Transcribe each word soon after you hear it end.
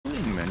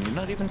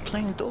not even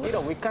playing Dota.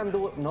 Hero, we can't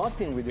do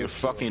nothing with you. You're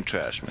fucking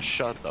trash, man.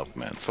 Shut up,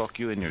 man. Fuck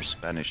you and your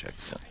Spanish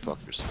accent. Fuck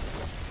yourself.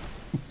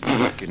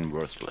 Fucking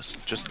worthless.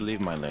 Just leave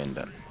my lane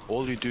then.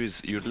 All you do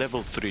is you're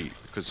level 3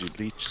 because you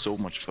leech so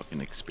much fucking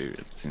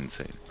experience. It's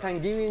insane. I'm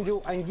giving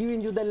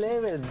you the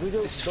levels.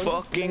 This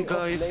fucking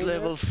guy is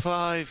level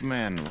 5,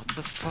 man. What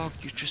the fuck?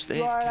 You just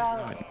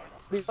AFK.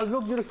 Because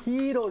look, you're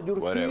hero,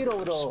 Whatever.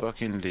 bro. Just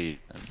fucking leave.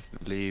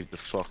 Leave the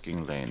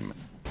fucking lane, man.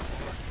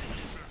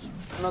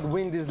 Not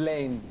win this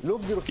lane.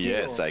 Look, you're hero.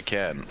 Yes, I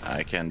can.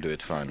 I can do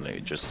it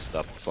finally. Just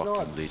stop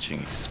fucking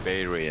leeching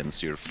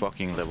experience. You're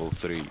fucking level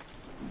 3.